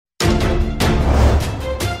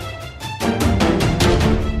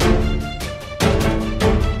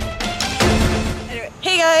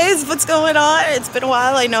what's going on. It's been a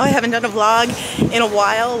while. I know I haven't done a vlog in a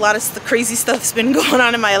while. A lot of the crazy stuff's been going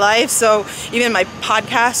on in my life, so even my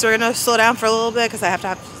podcasts are gonna slow down for a little bit because I have to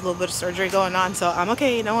have a little bit of surgery going on, so I'm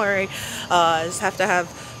okay, don't worry. I just have to have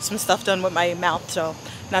some stuff done with my mouth, so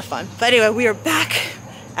not fun. But anyway, we are back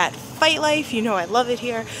at Fight Life. You know I love it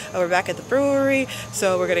here. We're back at the brewery,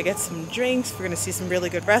 so we're gonna get some drinks. We're gonna see some really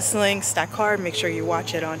good wrestling. Stack hard. Make sure you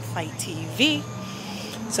watch it on Fight TV.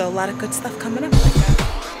 So a lot of good stuff coming up like that.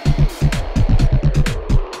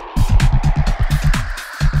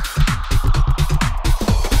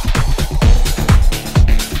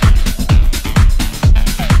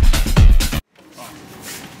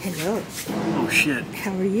 Hello. Oh shit.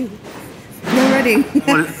 How are you? No running.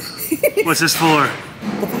 What's this for?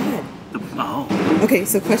 The pod. Oh. Okay,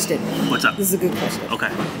 so question. What's up? This is a good question. Okay.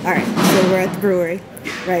 Alright, so we're at the brewery,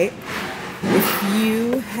 right? If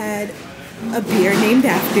you had a beer named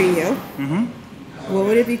after you, what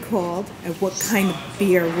would it be called, and what kind of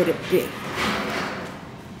beer would it be?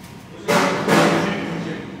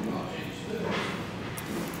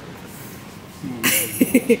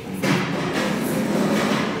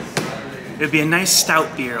 It'd be a nice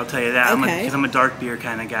stout beer, I'll tell you that. Okay. Because I'm a dark beer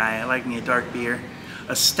kind of guy. I like me a dark beer.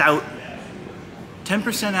 A stout,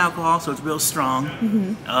 10% alcohol, so it's real strong.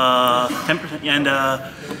 10%, and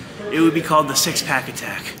it would be called the 6-Pack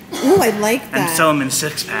Attack. Ooh, I like that. And sell them in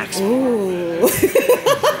 6-packs. Ooh.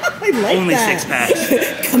 I like Only that.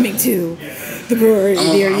 6-packs. Coming to the brewery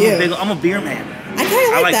near you. I'm a beer man. I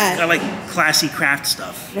kind of like that. I like classy craft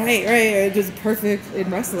stuff. Right. Just perfect in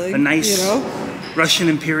wrestling. A nice, you know? Russian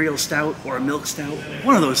Imperial Stout or a milk stout.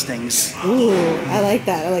 One of those things. Ooh, I like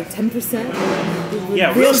that. I like 10%.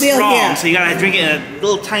 Yeah, real strong. Here. So you gotta drink it in a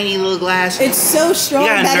little tiny little glass. It's so strong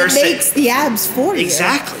that it makes the abs for you.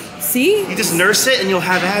 Exactly. See? You just nurse it and you'll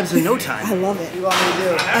have abs in no time. I love it. What do you want me to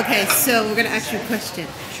do? Okay, so we're gonna ask you a question.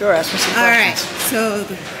 Sure, ask me some questions. Alright, so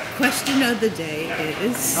the question of the day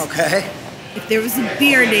is... Okay. If there was a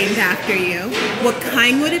beer named after you, what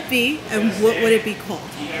kind would it be and what would it be called?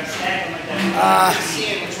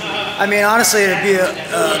 I mean, honestly, it'd be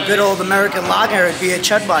a good old American lager. It'd be a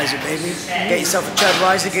Chudweiser, baby. Get yourself a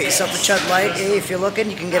Chudweiser, get yourself a Chud Light. Hey, if you're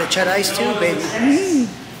looking, you can get a Chud Ice too, baby.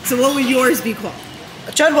 So what would yours be called?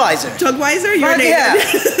 A Chudweiser. Chudweiser? Your name? Yeah.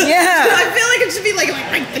 Yeah. I feel like it should be like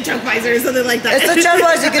the Chudweiser or something like that. It's a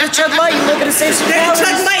Chudweiser. Get a Chud Light. You look at the same calories.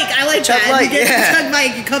 Chud Mike. I like Chud that. Light, You get yeah. Chud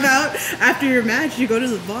Mike. You come out after your match. You go to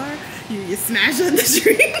the bar. You smash on the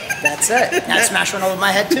drink. That's it. I'd smash one over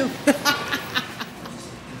my head too.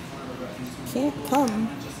 Can't come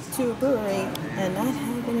to a brewery and not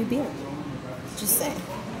have any beer. Just saying.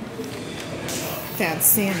 Found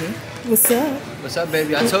Sammy. What's up? What's up,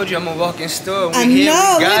 baby? I told you I'm a walk-in store. I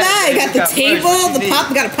know. Look at that. You got the table. We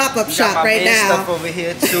got a pop-up shop right now. Stuff over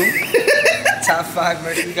here too. Top 5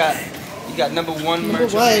 merch. You got number 1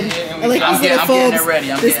 merch over here. I like these little folks.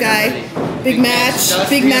 This guy, Big Match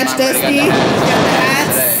Dusty. Got the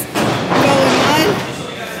hats going on.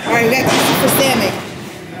 All right, we got questions for Sammy.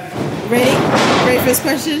 Ready? Ready for this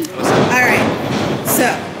question? All right. So,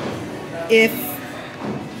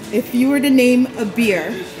 if you were to name a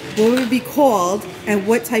beer, what would it be called, and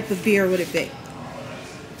what type of beer would it be?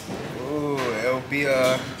 Ooh, it'll be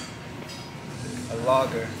a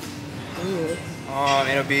lager. Ooh.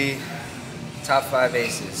 It'll be top 5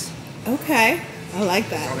 aces. Okay, I like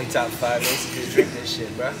that. Only top 5 aces can drink this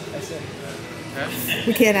shit, bro. That's it.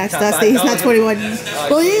 We can't ask Dusty. He's not 21.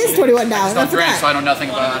 Well, he is 21 now. I don't drink, so I know nothing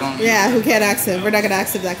about it. Yeah, we can't ask him. We're not gonna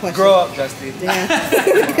ask him that question. Grow up, Dusty. Yeah.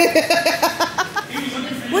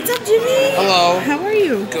 What's up, Jimmy? Hello. How are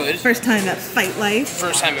you? Good. First time at Fight Life.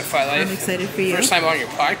 First time at Fight Life. I'm excited for you. First time on your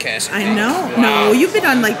podcast. I know. Wow. No, you've been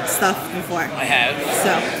on like stuff before. I have.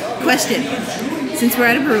 So, question. Since we're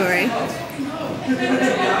at a brewery,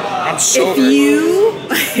 I'm sober. if you...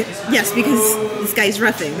 yes, because this guy's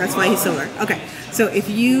roughing. That's why he's sober. Okay. So if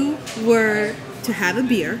you were to have a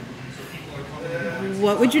beer,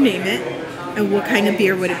 what would you name it? And what kind of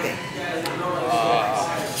beer would it be?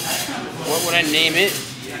 What would I name it?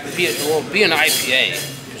 Be an IPA,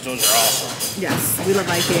 because those are awesome. Yes, we love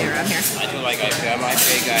IPA around here. I do like IPA. I'm an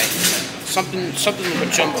IPA guy. Something with a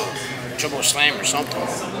jumbo slam or something. I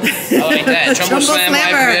like that. Jumbo slam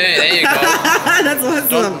Slammer. IPA. There you go. That's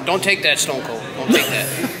awesome. Don't take that, Stone Cold. Don't take that.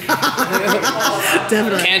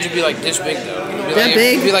 Definitely. Cans would be like this big though. That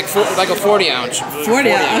big? It'd be like a 40 ounce.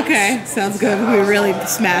 40 ounce. Okay, sounds good. We really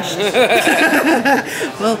smashed.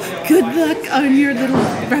 Well, good luck on your little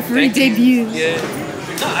referee debut. Yeah.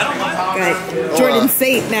 Right. Jordan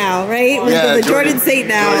Saint now, right? We're the Jordan Saint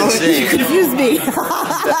now. You confused me. We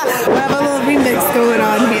have a little remix going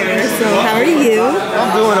on here. So how are you?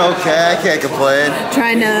 I'm doing okay. I can't complain.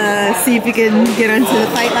 Trying to see if you can get onto the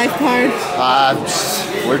Fight Life card?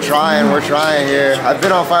 We're trying here. I've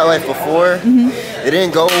been on Fight Life before. It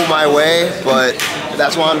didn't go my way, but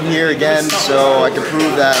that's why I'm here again, so I can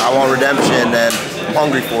prove that I want redemption and I'm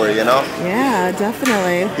hungry for it, you know? Yeah,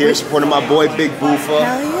 definitely. Here supporting my boy Big Boofa.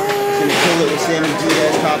 Hell yeah. Gonna kill it with Sammy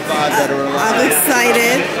Diaz, top 5 that are alive. I'm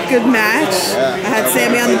excited. Good match. I had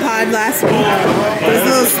Sammy on the pod last week. There's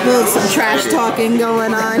a little some trash talking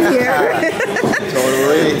going on here.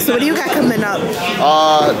 Totally. So what do you got coming up?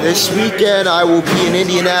 This weekend I will be in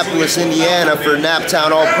Indianapolis, Indiana for Naptown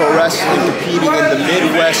All Pro Wrestling, competing in the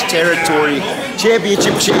Midwest Territory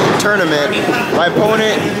Championship Tournament. My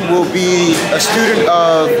opponent will be a student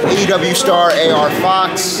of AEW star AR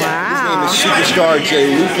Fox. Wow. His name is Superstar Jay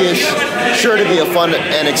Lucas. Sure to be a fun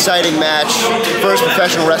and exciting match. First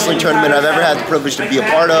professional wrestling tournament I've ever had the privilege to be a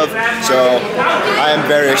part of. So I am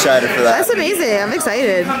very excited for that. That's amazing. I'm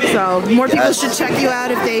excited. So more people should check you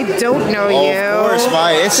out if they don't know you. Of course,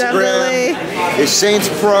 my Instagram is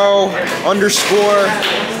SaintsPro_.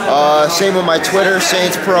 Same with my Twitter,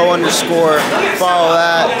 SaintsPro_. Follow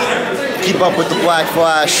that. Keep up with the Black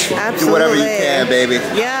Flash. Absolutely. Do whatever you can, baby.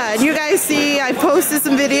 Yeah, and you guys see I posted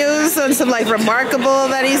some videos on some like Remarkable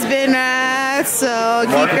that he's been at. So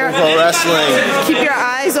keep your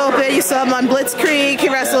eyes open. You saw him on Blitzkrieg. He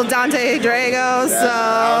wrestled Dante Drago.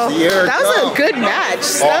 So that was a good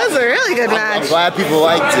match. That was a really good match. I'm glad people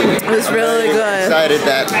liked it. It was really good. Excited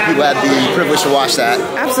that people had the privilege to watch that.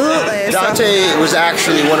 Absolutely. Dante was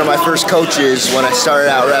actually one of my first coaches when I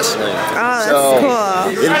started out wrestling. Oh, that's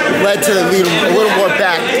cool. It led to a little more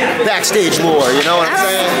backstage lore, you know what I'm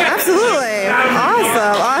saying? Absolutely.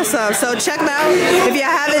 Awesome. So check him out. If you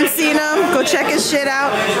haven't seen him, go check his shit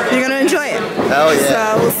out. You're going to enjoy it. Hell yeah.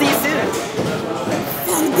 So we'll see you soon.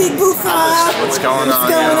 Big Boofa. What's going on?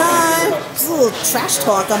 There's a little trash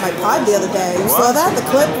talk on my pod the other day. You saw that? The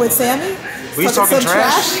clip with Sammy? Were you talking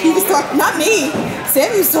trash? He was talking, not me.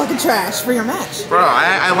 Sammy was talking trash for your match. Bro,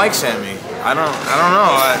 I like Sammy. I don't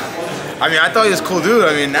know. I mean, I thought he was a cool dude.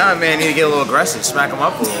 I mean, now I need to get a little aggressive, smack him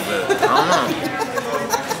up a little bit. I don't know.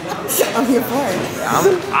 I'm here for it.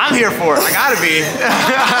 I'm here for it. I gotta be.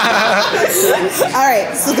 All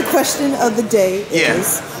right. So the question of the day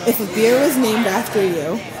is: if a beer was named after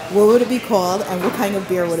you, what would it be called, and what kind of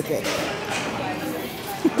beer would it be?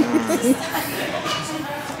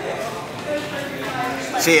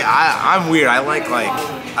 See, I'm weird. I like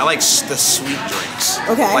the sweet drinks.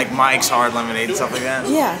 Okay. Like Mike's Hard Lemonade and stuff like that.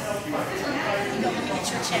 Yeah.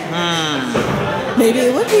 Maybe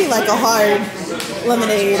it would be like a hard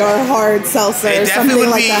lemonade or a hard seltzer or something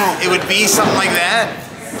like that. It would be something like that.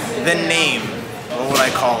 The name. What would I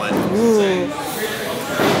call it? Ooh.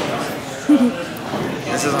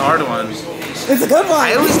 This is a hard one. It's a good one.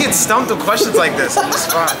 I always get stumped with questions like this on the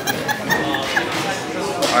spot.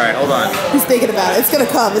 All right, hold on. He's thinking about it. It's gonna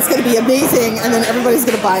come. It's gonna be amazing, and then everybody's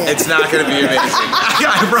gonna buy it. It's not gonna be amazing.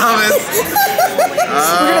 I promise.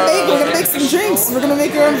 We're gonna make some drinks. We're gonna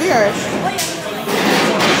make your own beer.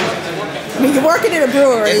 I mean, you're working in a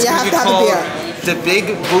brewery. You have to have a beer. The Big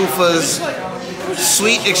Boofa's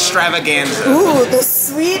Sweet Extravaganza. Ooh, the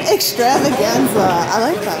Sweet Extravaganza. I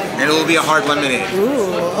like that. And it will be a hard lemonade.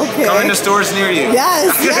 Ooh, okay. Coming to stores near you.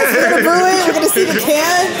 Yes. We're gonna brew it. We're gonna see the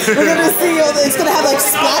can. We're gonna see. It's gonna have like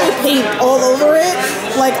splatter paint all over it,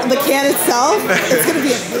 like the can itself. It's gonna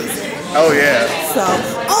be amazing. Oh yeah. So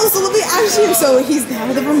let me ask you. So he's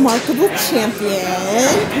now the Remarkable Champion.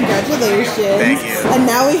 Congratulations. Thank you. And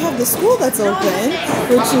now we have the school that's open,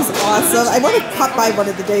 which is awesome. I want to pop by one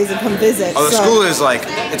of the days and come visit. Oh, the school is like,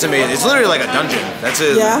 it's amazing. It's literally like a dungeon. That's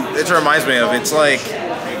it. Yeah. It reminds me of. It's like,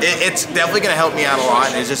 it's definitely gonna help me out a lot.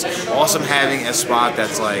 And it's just awesome having a spot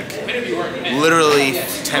that's like literally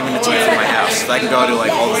 10 minutes away from my house that I can go to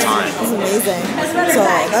like all the time. It's amazing. So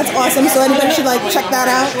that's awesome. So anybody should like check that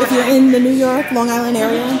out if you're in the New York, Long Island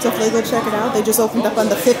area. Definitely go check it out. They just opened up on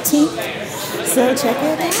the 15th. So check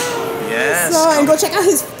it out. Yes. So and go check out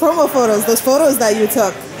his promo photos. Those photos that you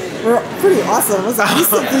took were pretty awesome. I was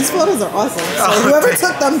like, these photos are awesome. So whoever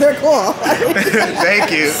took them, they're cool.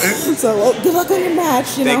 Thank you. So well, good luck on your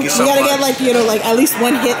match. You know, Thank you so gotta much. get like at least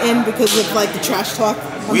one hit in because of like the trash talk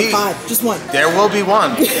on the pod. Just one. There will be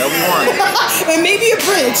one. There'll be one. And maybe a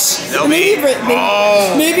bridge. Maybe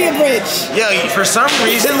a bridge. Yeah, for some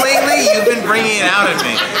reason lately, you've been bringing it out at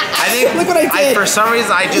me. I think Look what I did. for some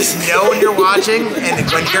reason, I just know when you're watching, and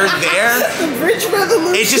when you're there, The bridge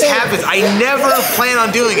revolution. it just happens. I never plan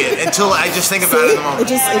on doing it until I just think about it in the moment.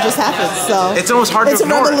 It just happens. So It's almost hard to it's a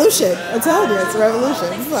ignore. revolution. I'm telling you, it's a revolution.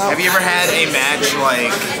 So. Have you ever had a match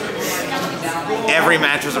like every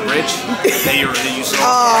match was a bridge that you saw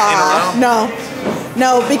in a row?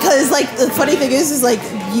 No, because like the funny thing is like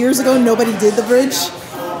years ago nobody did the bridge.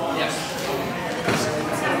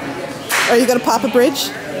 Are you gonna pop a bridge?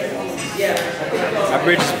 My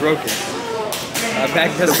bridge is broken. My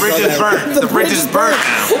back doesn't The bridge is burnt. The bridge is burnt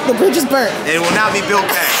now. The bridge is burnt. It will not be built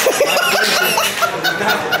back.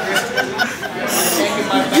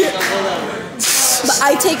 But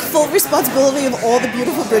I take full responsibility of all the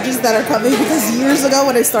beautiful bridges that are coming because years ago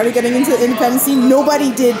when I started getting into the independent scene,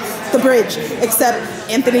 nobody did the bridge except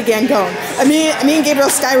Anthony Gangone. Me and Gabriel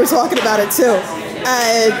Sky were talking about it too.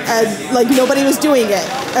 And like nobody was doing it.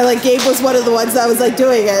 And like Gabe was one of the ones that was like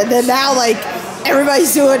doing it. And then now like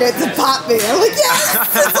everybody's doing it to pop me. I'm like, yes,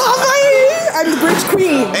 it's all right. I'm the bridge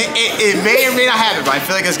queen. It may or may not happen, but I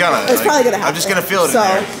feel like it's gonna. It's probably gonna happen. I'm just gonna feel it. So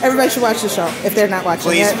in there. everybody should watch the show if they're not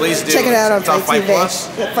watching it. Please do. Check it out on It's on Fight Fight TV.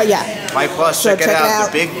 Plus? Yeah. Fight Plus, So check it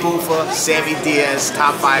out. The Big Boofa, Sammy Diaz,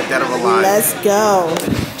 top 5 dead or alive. Let's go.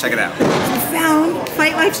 Check it out. Found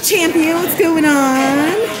Fight Life's champion. What's going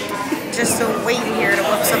on? Just waiting here to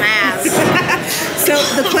whoop some ass. So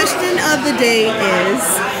the question of the day is,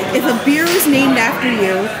 if a beer was named after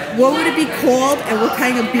you, what would it be called and what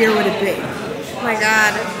kind of beer would it be? Oh my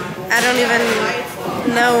god, I don't even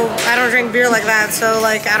know. I don't drink beer like that, so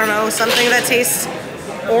like, I don't know, something that tastes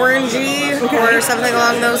orangey or something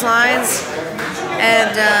along those lines.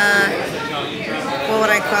 And what would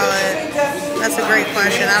I call it? That's a great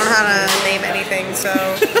question. I don't know how to name anything, so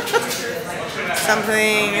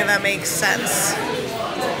something that makes sense.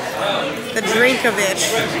 The Drinkovich.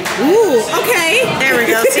 Ooh, okay. There we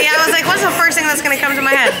go. See, I was like, what's the first thing that's going to come to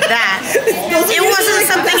my head? That. It wasn't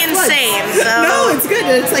something insane, so. No, it's good.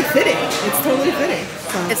 It's like fitting. It's totally fitting.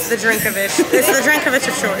 So. It's the Drinkovich. It's the Drinkovich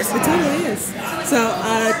of choice. It totally is. So,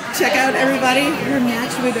 check out everybody. Her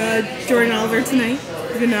match with Jordan Oliver tonight.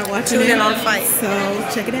 If you're not watching it. Tune in on Fight. So,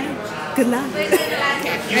 check it out. Good luck.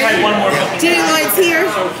 You might one more. Jenny Lloyd's here.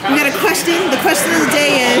 We got a question. The question of the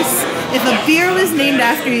day is, if a beer was named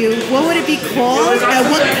after you, what would it be called and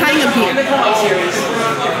what kind of beer?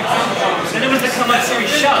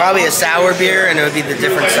 Probably a sour beer, and it would be the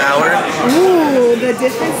different sour. Ooh, the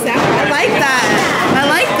different sour. I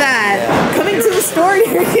like that. Coming to the store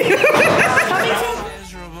near you.